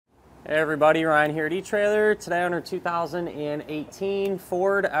Hey everybody, Ryan here at eTrailer. Today on our 2018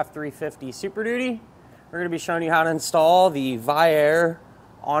 Ford F-350 Super Duty, we're going to be showing you how to install the Viair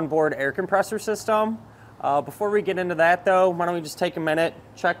onboard air compressor system. Before we get into that though, why don't we just take a minute,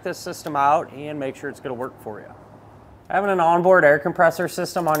 check this system out, and make sure it's going to work for you. Having an onboard air compressor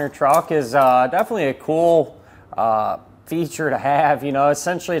system on your truck is definitely a cool feature to have. You know,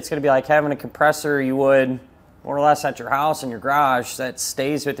 essentially it's going to be like having a compressor you would more or less at your house in your garage that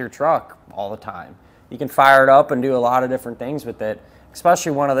stays with your truck all the time. You can fire it up and do a lot of different things with it,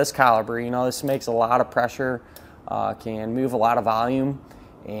 especially one of this caliber. You know, this makes a lot of pressure, can move a lot of volume,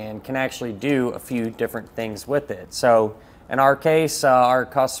 and can actually do a few different things with it. So in our case, our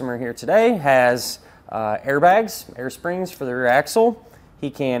customer here today has airbags, air springs for the rear axle.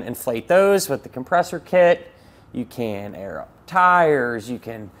 He can inflate those with the compressor kit. You can air up tires. You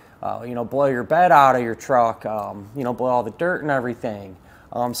can you know, blow your bed out of your truck, you know, blow all the dirt and everything.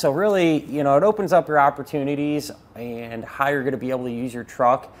 So really, you know, it opens up your opportunities and how you're going to be able to use your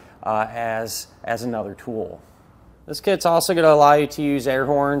truck as another tool. This kit's also going to allow you to use air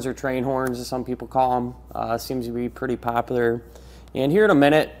horns or train horns, as some people call them. Seems to be pretty popular. And here in a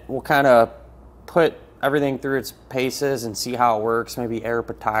minute, we'll kind of put everything through its paces and see how it works. Maybe air up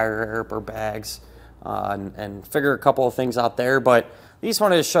a tire, air up our bags, and figure a couple of things out there. But I just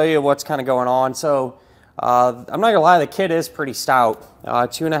wanted to show you what's kind of going on. So I'm not gonna lie, the kit is pretty stout.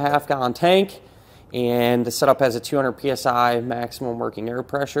 2.5 gallon tank, and the setup has a 200 psi maximum working air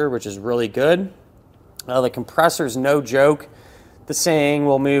pressure, which is really good. The compressor's no joke. This thing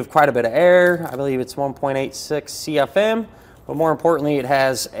will move quite a bit of air. I believe it's 1.86 CFM, but more importantly, it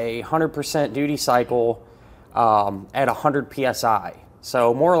has a 100% duty cycle at 100 psi.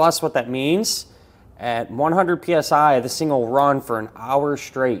 So more or less what that means, at 100 psi, this thing will run for an hour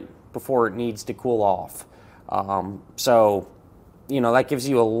straight before it needs to cool off. So, you know, that gives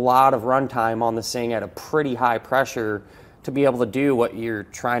you a lot of run time on this thing at a pretty high pressure to be able to do what you're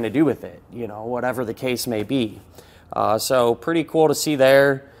trying to do with it, you know, whatever the case may be. So pretty cool to see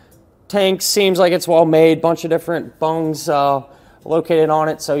there. Tank seems like it's well made, bunch of different bungs located on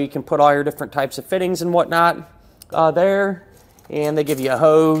it, so you can put all your different types of fittings and whatnot there. And they give you a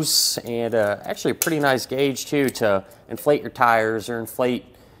hose and actually a pretty nice gauge too to inflate your tires or inflate,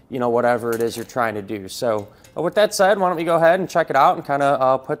 you know, whatever it is you're trying to do. So with that said, why don't we go ahead and check it out and kind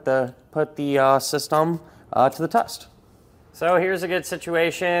of put the system to the test. So here's a good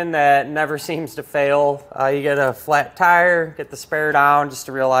situation that never seems to fail. You get a flat tire, get the spare down just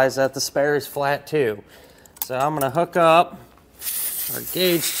to realize that the spare is flat too. So I'm going to hook up our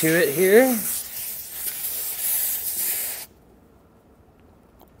gauge to it here.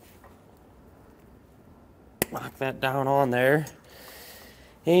 Lock that down on there.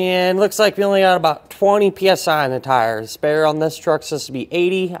 And looks like we only got about 20 psi in the tire. The spare on this truck's supposed to be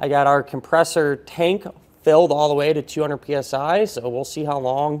 80. I got our compressor tank filled all the way to 200 psi, so we'll see how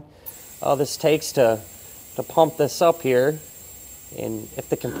long this takes to pump this up here. And if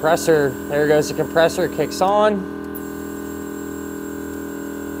the compressor, there goes the compressor, kicks on.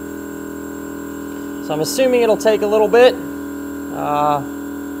 So I'm assuming it'll take a little bit.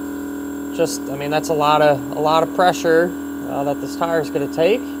 I mean, that's a lot of pressure that this tire is going to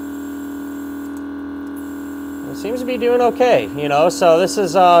take. It seems to be doing okay, you know. So this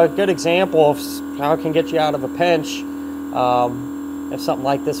is a good example of how it can get you out of a pinch if something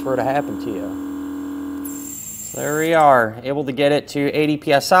like this were to happen to you. So there we are, able to get it to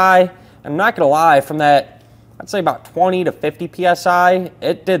 80 psi. I'm not going to lie, from that, I'd say about 20 to 50 psi,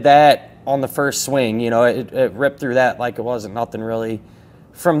 it did that on the first swing. You know, it ripped through that like it wasn't nothing really.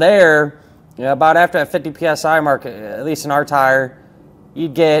 From there, you know, about after that 50 psi mark, at least in our tire,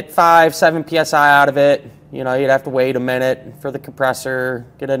 you'd get 5-7 psi out of it. You know, you'd have to wait a minute for the compressor,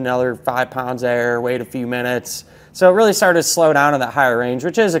 get another 5 pounds air, wait a few minutes. So it really started to slow down in that higher range,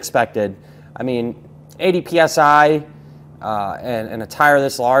 which is expected. I mean, 80 psi and a tire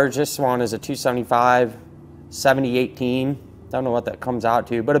this large, this one is a 275 70-18. Don't know what that comes out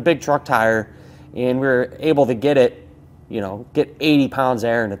to, but a big truck tire, and we were able to get it, you know, get 80 pounds of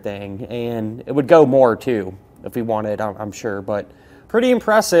air in the thing, and it would go more too if we wanted, I'm sure, but pretty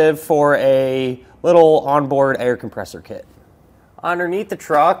impressive for a little onboard air compressor kit. Underneath the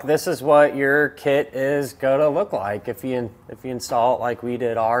truck, this is what your kit is going to look like if you install it like we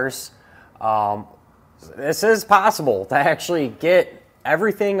did ours. This is possible to actually get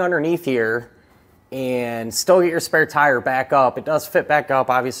everything underneath here and still get your spare tire back up. It does fit back up.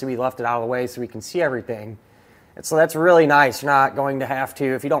 Obviously, we left it out of the way so we can see everything. And so that's really nice. You're not going to have to,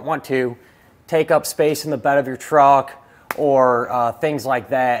 if you don't want to, take up space in the bed of your truck or things like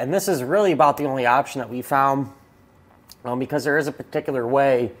that. And this is really about the only option that we found because there is a particular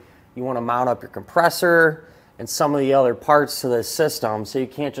way you want to mount up your compressor and some of the other parts to this system, so you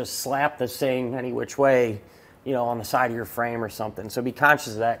can't just slap this thing any which way, you know, on the side of your frame or something. So be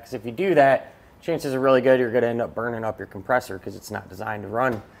conscious of that, because if you do that, chances are really good you're going to end up burning up your compressor because it's not designed to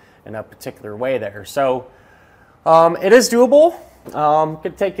run in a particular way there. So it is doable.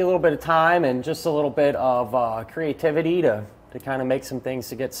 Could take you a little bit of time and just a little bit of creativity to kind of make some things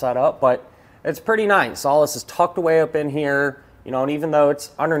to get set up, but it's pretty nice. All this is tucked away up in here, you know, and even though it's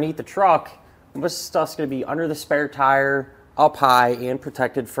underneath the truck, this stuff's going to be under the spare tire, up high, and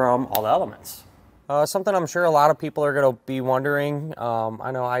protected from all the elements. Something I'm sure a lot of people are going to be wondering,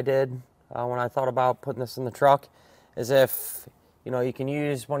 I know I did when I thought about putting this in the truck, is if, you know, you can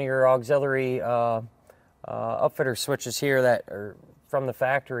use one of your auxiliary upfitter switches here that are from the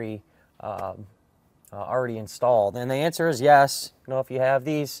factory already installed. And the answer is yes, you know, if you have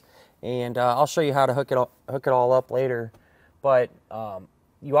these, and I'll show you how to hook it all up later. But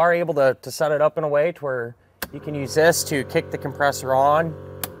you are able to set it up in a way to where you can use this to kick the compressor on,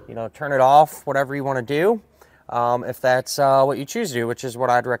 you know, turn it off, whatever you want to do, if that's what you choose to do, which is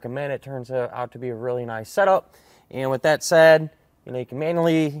what I'd recommend. It turns out to be a really nice setup. And with that said, you know, you can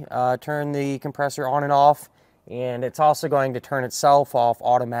manually turn the compressor on and off, and it's also going to turn itself off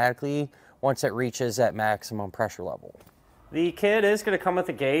automatically once it reaches that maximum pressure level. The kit is going to come with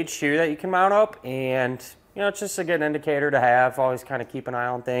a gauge too that you can mount up, and you know, it's just a good indicator to have. Always kind of keep an eye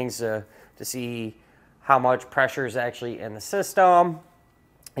on things to see how much pressure is actually in the system,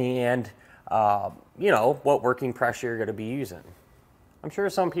 and you know, what working pressure you're going to be using. I'm sure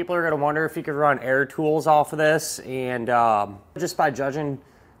some people are going to wonder if you could run air tools off of this, and just by judging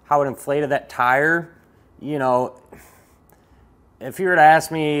how it inflated that tire, you know, if you were to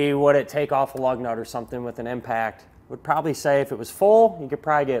ask me would it take off a lug nut or something with an impact, would probably say if it was full, you could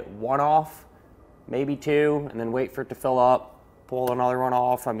probably get one off, maybe two, and then wait for it to fill up, pull another one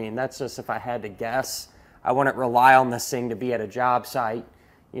off. I mean, that's just if I had to guess. I wouldn't rely on this thing to be at a job site,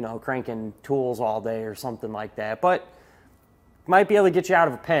 you know, cranking tools all day or something like that. But might be able to get you out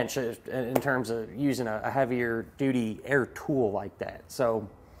of a pinch in terms of using a heavier duty air tool like that. So,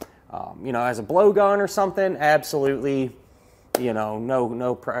 you know, as a blowgun or something, absolutely, you know,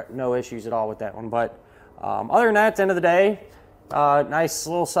 no issues at all with that one. But other than that, at the end of the day, nice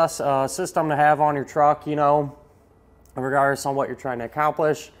little system to have on your truck, you know, regardless on what you're trying to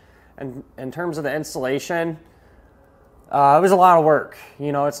accomplish. And in terms of the installation, it was a lot of work.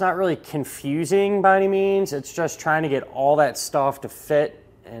 You know, it's not really confusing by any means. It's just trying to get all that stuff to fit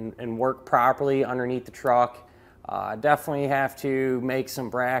and work properly underneath the truck. Definitely have to make some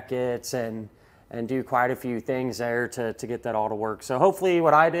brackets and do quite a few things there to get that all to work. So hopefully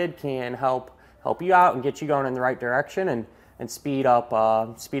what I did can help you out and get you going in the right direction and speed it up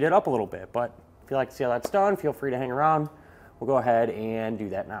a little bit. But if you'd like to see how that's done, feel free to hang around. We'll go ahead and do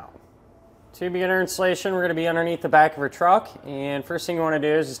that now. To begin our installation, we're going to be underneath the back of our truck, and first thing you want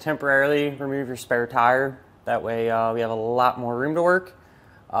to do is just temporarily remove your spare tire. That way we have a lot more room to work.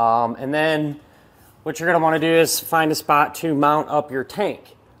 And then what you're going to want to do is find a spot to mount up your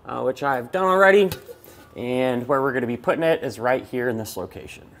tank, which I've done already, and where we're going to be putting it is right here in this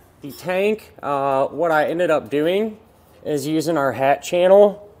location. The tank, what I ended up doing is using our hat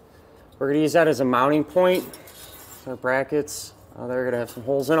channel. We're going to use that as a mounting point. Our brackets, they're going to have some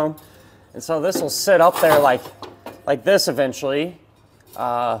holes in them. And so this will sit up there like this eventually.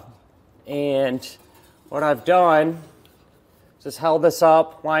 And what I've done is just held this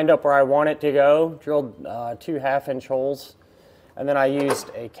up, lined up where I want it to go, drilled 2 1/2-inch holes. And then I used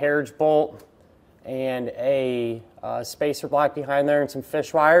a carriage bolt and a spacer block behind there and some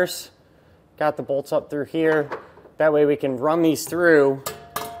fish wires. Got the bolts up through here. That way we can run these through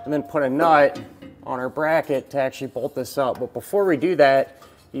and then put a nut on our bracket to actually bolt this up. But before we do that,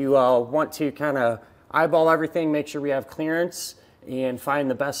 you want to kind of eyeball everything, make sure we have clearance, and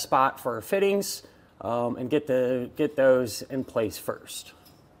find the best spot for our fittings, and get those in place first.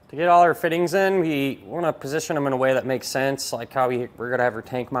 To get all our fittings in, we want to position them in a way that makes sense, like how we're going to have our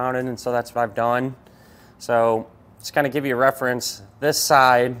tank mounted, and so that's what I've done. So just kind of give you a reference, this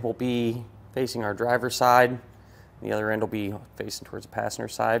side will be facing our driver's side, the other end will be facing towards the passenger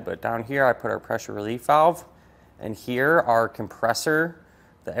side, but down here I put our pressure relief valve, and here our compressor.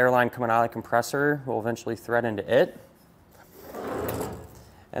 The airline coming out of the compressor will eventually thread into it.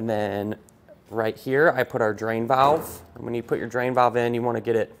 And then right here, I put our drain valve. And when you put your drain valve in, you want to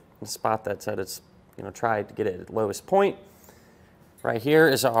get it in a spot that's at its, you know, try to get it at the lowest point. Right here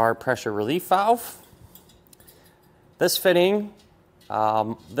is our pressure relief valve. This fitting,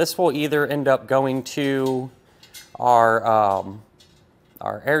 this will either end up going to our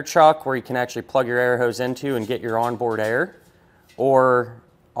air chuck where you can actually plug your air hose into and get your onboard air, or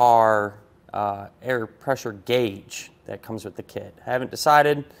our air pressure gauge that comes with the kit. I haven't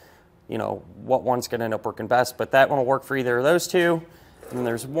decided, you know, what one's going to end up working best, but that one will work for either of those two. And then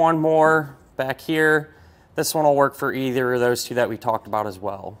there's one more back here. This one will work for either of those two that we talked about as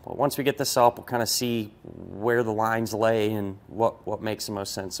well. But once we get this up, we'll kind of see where the lines lay and what makes the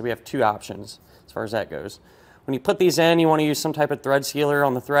most sense. So we have two options as far as that goes. When you put these in, you want to use some type of thread sealer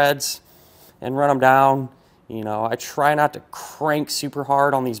on the threads and run them down. You know, I try not to crank super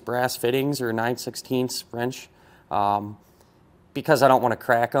hard on these brass fittings or 9/16 wrench because I don't want to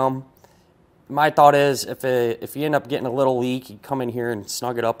crack them. My thought is if you end up getting a little leak, you come in here and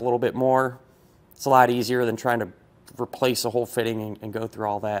snug it up a little bit more. It's a lot easier than trying to replace a whole fitting and go through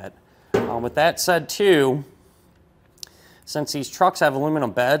all that. With that said too, since these trucks have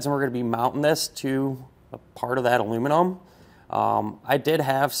aluminum beds and we're going to be mounting this to a part of that aluminum, I did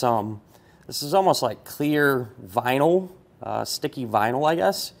have some, this is almost like clear vinyl, sticky vinyl, I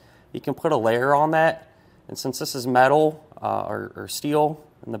guess. You can put a layer on that, and since this is metal or steel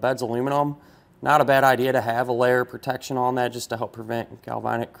and the bed's aluminum, not a bad idea to have a layer of protection on that just to help prevent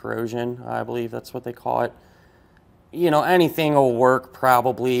galvanic corrosion. I believe that's what they call it. You know, anything will work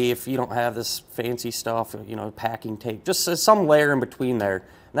probably if you don't have this fancy stuff, you know, packing tape. Just some layer in between there.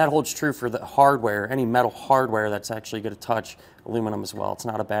 And that holds true for the hardware, any metal hardware that's actually going to touch aluminum as well. It's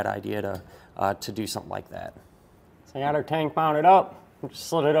not a bad idea to do something like that. So I got our tank mounted up. We just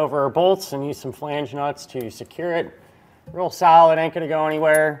slid it over our bolts and used some flange nuts to secure it. Real solid, ain't going to go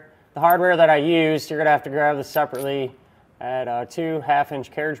anywhere. The hardware that I used, you're going to have to grab this separately. I had 2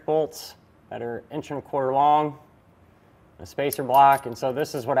 half-inch carriage bolts that are 1.25 inches long, a spacer block, and so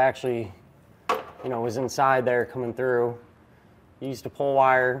this is what actually, you know, was inside there coming through. Used a pull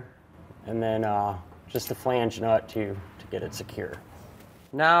wire and then just a flange nut to get it secure.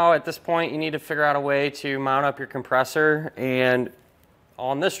 Now at this point you need to figure out a way to mount up your compressor, and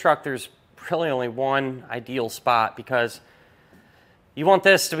on this truck there's really only one ideal spot because you want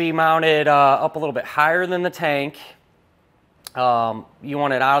this to be mounted up a little bit higher than the tank. You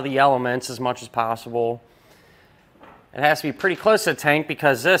want it out of the elements as much as possible. It has to be pretty close to the tank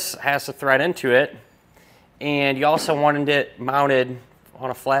because this has to thread into it. And you also wanted it mounted on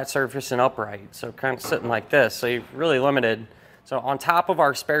a flat surface and upright. So kind of sitting like this. So you're really limited. So on top of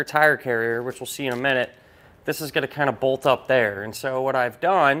our spare tire carrier, which we'll see in a minute, this is going to kind of bolt up there. And so what I've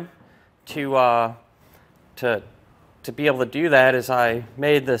done to be able to do that is I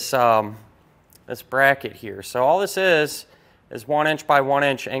made this this bracket here. So all this is 1 inch by 1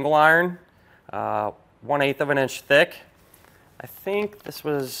 inch angle iron, 1/8 of an inch thick. I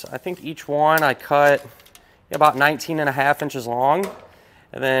think each one I cut about 19.5 inches long,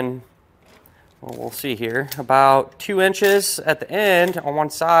 and then we'll see here, about 2 inches at the end on one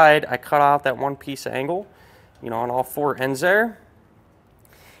side. I cut off that one piece of angle, you know, on all 4 ends there.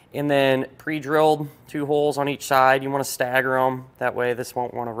 And then pre-drilled 2 holes on each side. You want to stagger them. That way this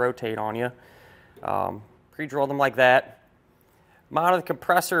won't want to rotate on you. Pre-drilled them like that. Mounted the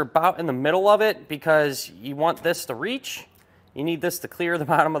compressor about in the middle of it because you want this to reach. You need this to clear the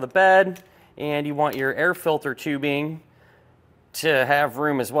bottom of the bed. And you want your air filter tubing to have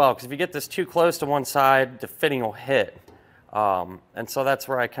room as well. Because if you get this too close to one side, the fitting will hit. And so that's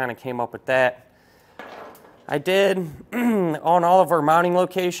where I kind of came up with that. I did on all of our mounting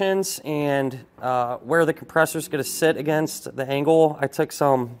locations and where the compressor is going to sit against the angle, I took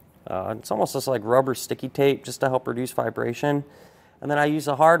some, it's almost just like rubber sticky tape just to help reduce vibration. And then I used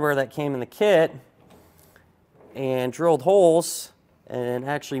the hardware that came in the kit and drilled holes and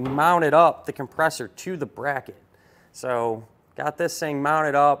actually mounted up the compressor to the bracket. So got this thing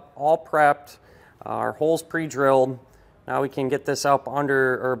mounted up, all prepped, our holes pre-drilled. Now we can get this up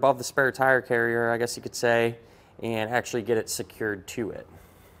under or above the spare tire carrier, I guess you could say, and actually get it secured to it.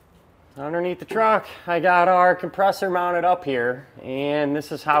 Underneath the truck, I got our compressor mounted up here, and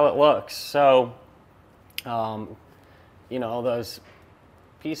this is how it looks. So, you know, those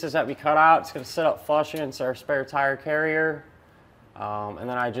pieces that we cut out, it's going to sit up flush against our spare tire carrier. And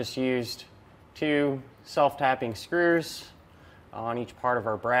then I just used 2 self-tapping screws on each part of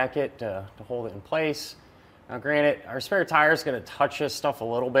our bracket to hold it in place. Now granted, our spare tire is going to touch this stuff a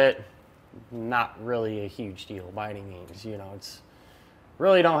little bit. Not really a huge deal by any means. You know, it's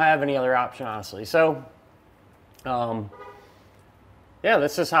really don't have any other option, honestly. So, yeah,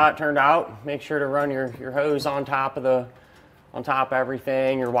 this is how it turned out. Make sure to run your hose on top of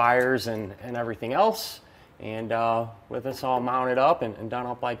everything, your wires and everything else. And with this all mounted up and done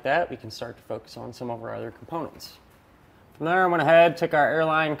up like that, we can start to focus on some of our other components. From there, I went ahead, took our air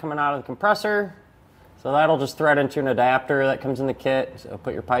line coming out of the compressor. So that'll just thread into an adapter that comes in the kit. So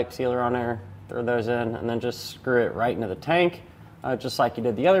put your pipe sealer on there, throw those in, and then just screw it right into the tank. just like you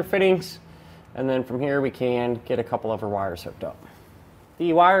did the other fittings. And then from here, we can get a couple other wires hooked up.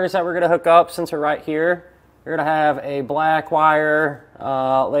 The wires that we're going to hook up, since we're right here, we're going to have a black wire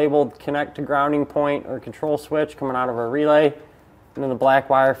labeled connect to grounding point or control switch coming out of our relay. And then the black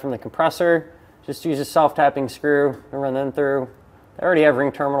wire from the compressor. Just use a self-tapping screw and run them through. They already have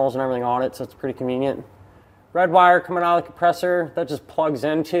ring terminals and everything on it, so it's pretty convenient. Red wire coming out of the compressor, that just plugs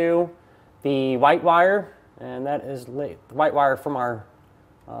into the white wire. And that is the white wire from our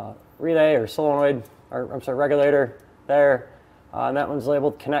relay or solenoid, or I'm sorry, regulator there. And that one's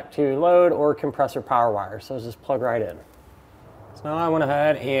labeled connect to load or compressor power wire. So it's just plug right in. So now I went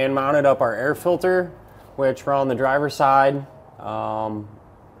ahead and mounted up our air filter, which we're on the driver's side, kind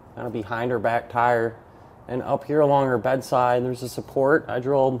of behind our back tire. And up here along our bedside, there's a support. I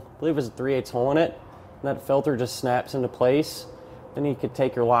drilled, I believe it was a 3/8 hole in it. And that filter just snaps into place. Then you could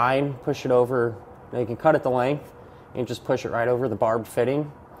take your line, push it over, and you can cut it the length and just push it right over the barbed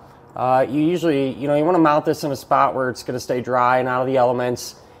fitting. You usually, you want to mount this in a spot where it's going to stay dry and out of the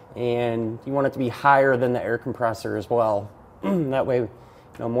elements, and you want it to be higher than the air compressor as well. That way,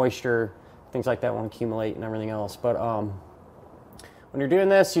 moisture, things like that won't accumulate and everything else. But when you're doing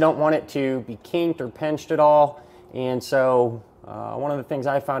this, you don't want it to be kinked or pinched at all. And so one of the things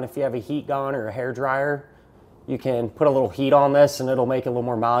I found, if you have a heat gun or a hair dryer, you can put a little heat on this and it'll make it a little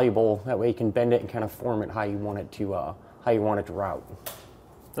more malleable. That way you can bend it and kind of form it how you want it to route.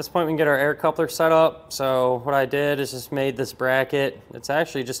 At this point we can get our air coupler set up. So what I did is just made this bracket. It's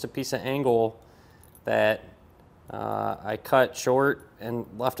actually just a piece of angle that I cut short and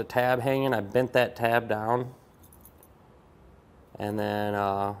left a tab hanging. I bent that tab down and then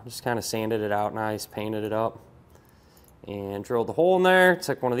just kind of sanded it out nice, painted it up, and drilled the hole in there.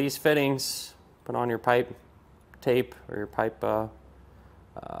 Took one of these fittings, put on your pipe tape or your pipe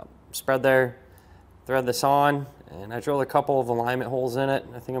spread there, thread this on, and I drilled a couple of alignment holes in it.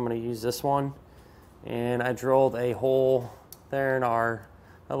 I think I'm going to use this one. And I drilled a hole there in that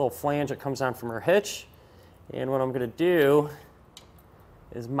little flange that comes down from our hitch. And what I'm going to do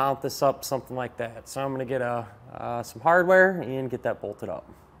is mount this up something like that. So I'm going to get some hardware and get that bolted up.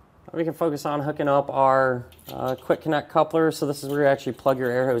 Now we can focus on hooking up our quick connect coupler. So this is where you actually plug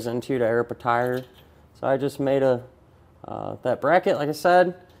your air hose into to air up a tire. So I just made that bracket, like I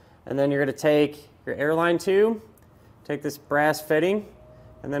said, and then you're going to take your airline tube, take this brass fitting,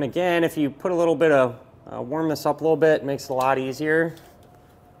 and then again, if you put a little bit of, warm this up a little bit, it makes it a lot easier.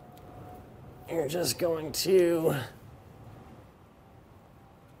 You're just going to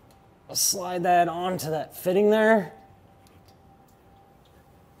slide that onto that fitting there.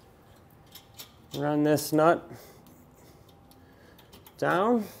 Run this nut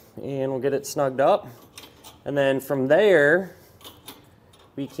down, and we'll get it snugged up. And then from there,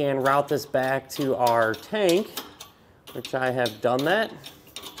 we can route this back to our tank, which I have done that.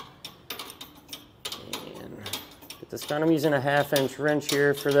 And get this done. I'm using a 1/2-inch wrench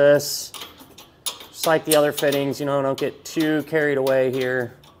here for this. Just like the other fittings, don't get too carried away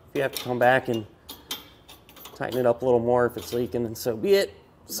here. If you have to come back and tighten it up a little more if it's leaking, then so be it.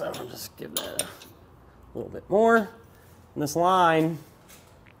 So I'll just give that a little bit more. And this line,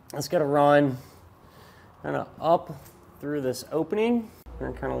 it's got to run kind of up through this opening,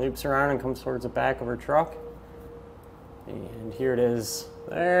 and it kind of loops around and comes towards the back of our truck. And here it is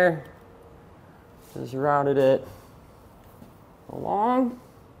there. Just routed it along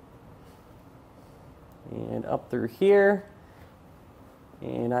and up through here.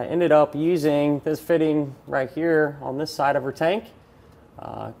 And I ended up using this fitting right here on this side of our tank.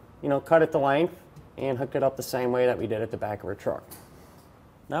 Cut it the length and hooked it up the same way that we did at the back of our truck.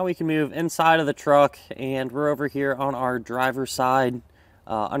 Now we can move inside of the truck, and we're over here on our driver's side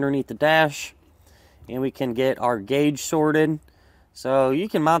underneath the dash, and we can get our gauge sorted. So you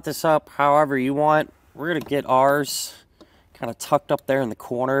can mount this up however you want. We're going to get ours kind of tucked up there in the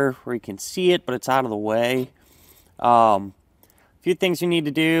corner where you can see it, but it's out of the way. A few things you need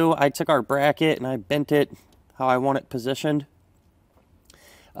to do. I took our bracket and I bent it how I want it positioned.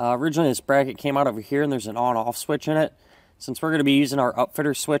 Originally this bracket came out over here and there's an on-off switch in it. Since we're going to be using our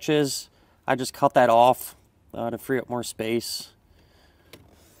upfitter switches, I just cut that off to free up more space.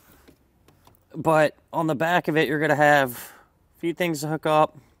 But on the back of it, you're going to have a few things to hook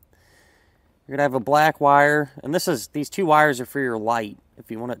up. You're going to have a black wire, and these two wires are for your light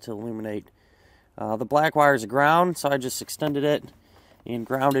if you want it to illuminate. The black wire is a ground, so I just extended it and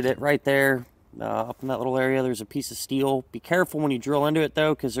grounded it right there. Up in that little area, there's a piece of steel. Be careful when you drill into it,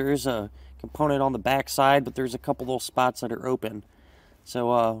 though, because there is a component on the back side, but there's a couple little spots that are open.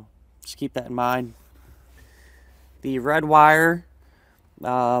 So just keep that in mind. The red wire,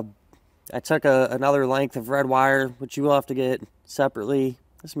 I took another length of red wire, which you will have to get separately.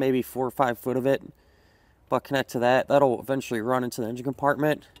 This may be 4 or 5 foot of it, butt connect to that. That'll eventually run into the engine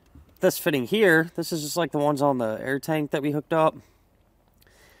compartment. This fitting here, this is just like the ones on the air tank that we hooked up.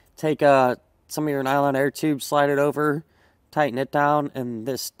 Take some of your nylon air tube, slide it over, tighten it down, and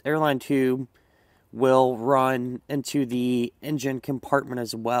this airline tube will run into the engine compartment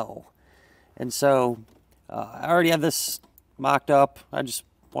as well. And so I already have this mocked up. I just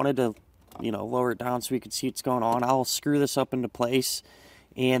wanted to, you know, lower it down so we could see what's going on. I'll screw this up into place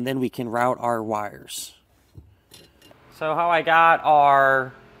and then we can route our wires. So how I got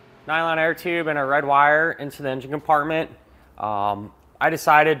our nylon air tube and a red wire into the engine compartment, I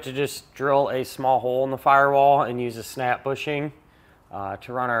decided to just drill a small hole in the firewall and use a snap bushing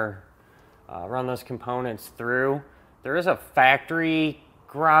to run those components through. There is a factory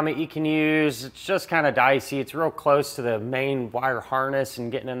grommet you can use. It's just kind of dicey. It's real close to the main wire harness, and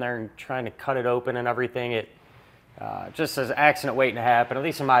getting in there and trying to cut it open and everything, it just is accident waiting to happen, at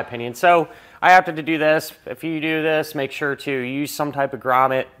least in my opinion. So I opted to do this. If you do this, make sure to use some type of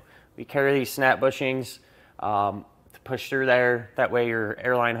grommet. We carry these snap bushings to push through there. That way your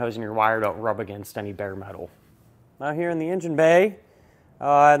airline hose and your wire don't rub against any bare metal. Now here in the engine bay,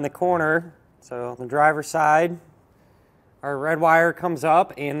 in the corner, so on the driver's side, our red wire comes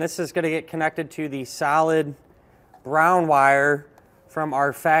up, and this is going to get connected to the solid brown wire from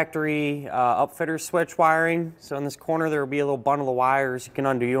our factory upfitter switch wiring. So in this corner there will be a little bundle of wires. You can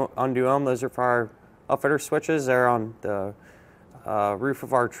undo them. Those are for our upfitter switches. They're on the roof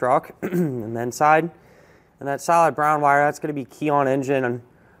of our truck and the inside. And that solid brown wire, that's going to be key on engine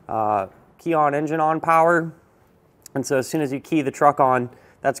on power. And so as soon as you key the truck on,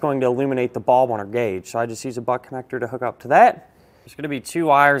 that's going to illuminate the bulb on our gauge. So I just use a butt connector to hook up to that. There's going to be 2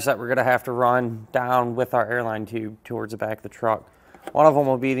 wires that we're going to have to run down with our airline tube towards the back of the truck. One of them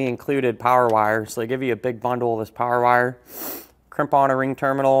will be the included power wire. So they give you a big bundle of this power wire. Crimp on a ring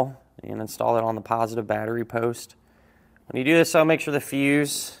terminal and install it on the positive battery post. When you do this, so make sure the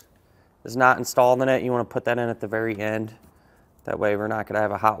fuse is not installed in it. You want to put that in at the very end. That way we're not going to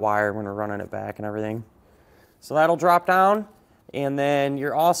have a hot wire when we're running it back and everything. So that'll drop down. And then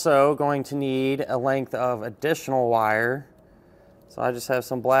you're also going to need a length of additional wire. So I just have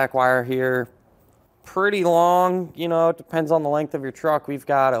some black wire here. Pretty long, you know, it depends on the length of your truck. We've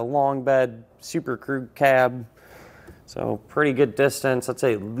got a long bed Super Crew cab. So pretty good distance. Let's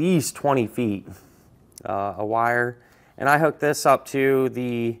say at least 20 feet of wire. And I hooked this up to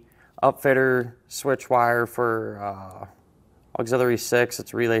the upfitter switch wire for auxiliary 6.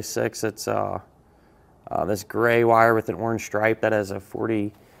 It's relay 6. It's this gray wire with an orange stripe that has a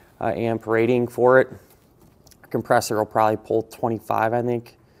 40 amp rating for it. Compressor will probably pull 25, I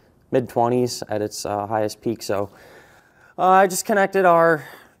think, mid-20s at its highest peak. So I just connected our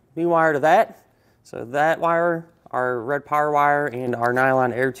new wire to that. So that wire, our red power wire, and our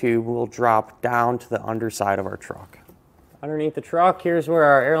nylon air tube will drop down to the underside of our truck. Underneath the truck, here's where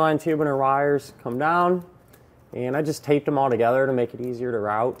our airline tube and our wires come down. And I just taped them all together to make it easier to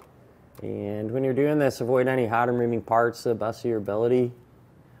route. And when you're doing this, avoid any hot and moving parts to the best of your ability.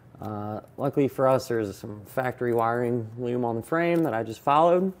 Luckily for us, there's some factory wiring loom on the frame that I just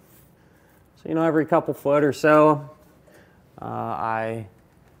followed. So, you know, every couple foot or so, I,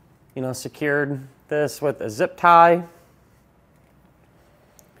 secured this with a zip tie.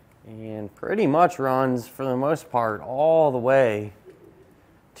 And pretty much runs, for the most part, all the way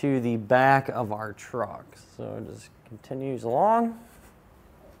to the back of our truck. So it just continues along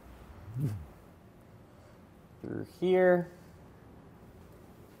through here,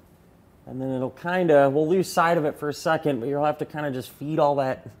 and then it'll we'll lose sight of it for a second, but you'll have to kind of just feed all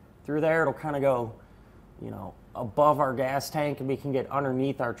that through there. It'll kind of go, above our gas tank, and we can get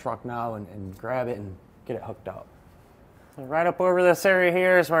underneath our truck now and grab it and get it hooked up. So right up over this area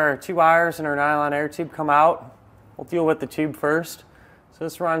here is where our 2 wires and our nylon air tube come out. We'll deal with the tube first. So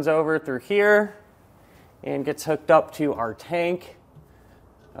this runs over through here and gets hooked up to our tank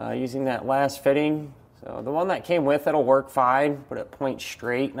using that last fitting. So the one that came with it will work fine, but it points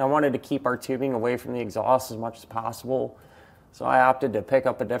straight. And I wanted to keep our tubing away from the exhaust as much as possible. So I opted to pick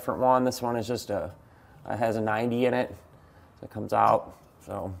up a different one. This one is just has a 90 in it. So it comes out.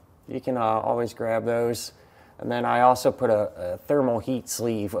 So you can always grab those. And then I also put a thermal heat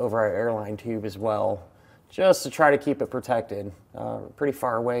sleeve over our airline tube as well, just to try to keep it protected. Pretty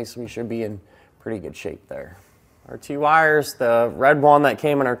far away, so we should be in pretty good shape there. Our 2 wires, the red one that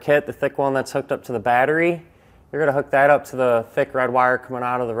came in our kit, the thick one that's hooked up to the battery, you're gonna hook that up to the thick red wire coming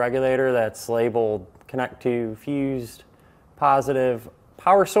out of the regulator that's labeled connect to fused positive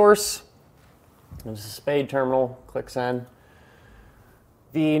power source. There's a spade terminal, clicks in.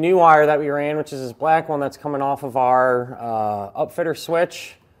 The new wire that we ran, which is this black one that's coming off of our upfitter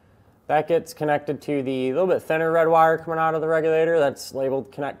switch, that gets connected to the little bit thinner red wire coming out of the regulator that's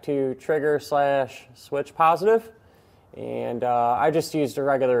labeled connect to trigger/switch positive. And I just used a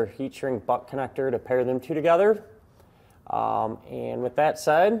regular heat shrink butt connector to pair them two together. And with that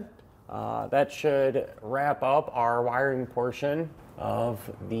said, that should wrap up our wiring portion of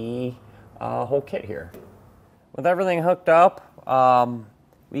the whole kit here. With everything hooked up,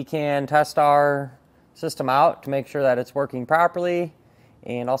 we can test our system out to make sure that it's working properly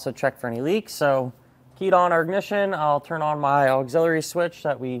and also check for any leaks. So keyed on our ignition, I'll turn on my auxiliary switch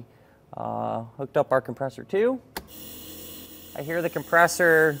that we hooked up our compressor to. I hear the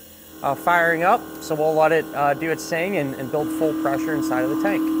compressor firing up, so we'll let it do its thing and build full pressure inside of the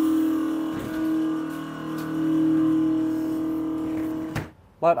tank.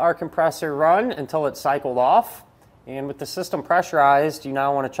 Let our compressor run until it's cycled off. And with the system pressurized, you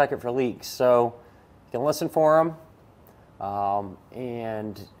now want to check it for leaks. So you can listen for them,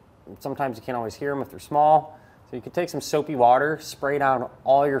 and sometimes you can't always hear them if they're small. So you can take some soapy water, spray down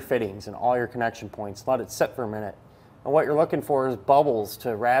all your fittings and all your connection points, let it sit for a minute. And what you're looking for is bubbles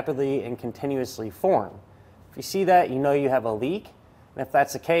to rapidly and continuously form. If you see that, you know you have a leak. And if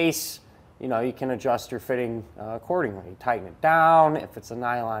that's the case, you know, you can adjust your fitting accordingly. Tighten it down. If it's a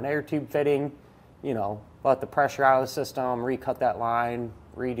nylon air tube fitting, you know, let the pressure out of the system, recut that line,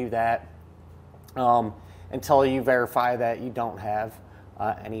 redo that until you verify that you don't have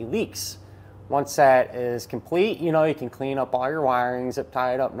any leaks. Once that is complete, you know, you can clean up all your wiring, zip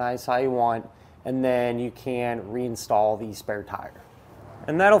tie it up nice how you want, and then you can reinstall the spare tire.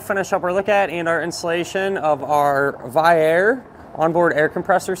 And that'll finish up our look at and our installation of our Viair onboard air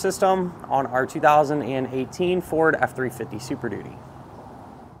compressor system on our 2018 Ford F-350 Super Duty.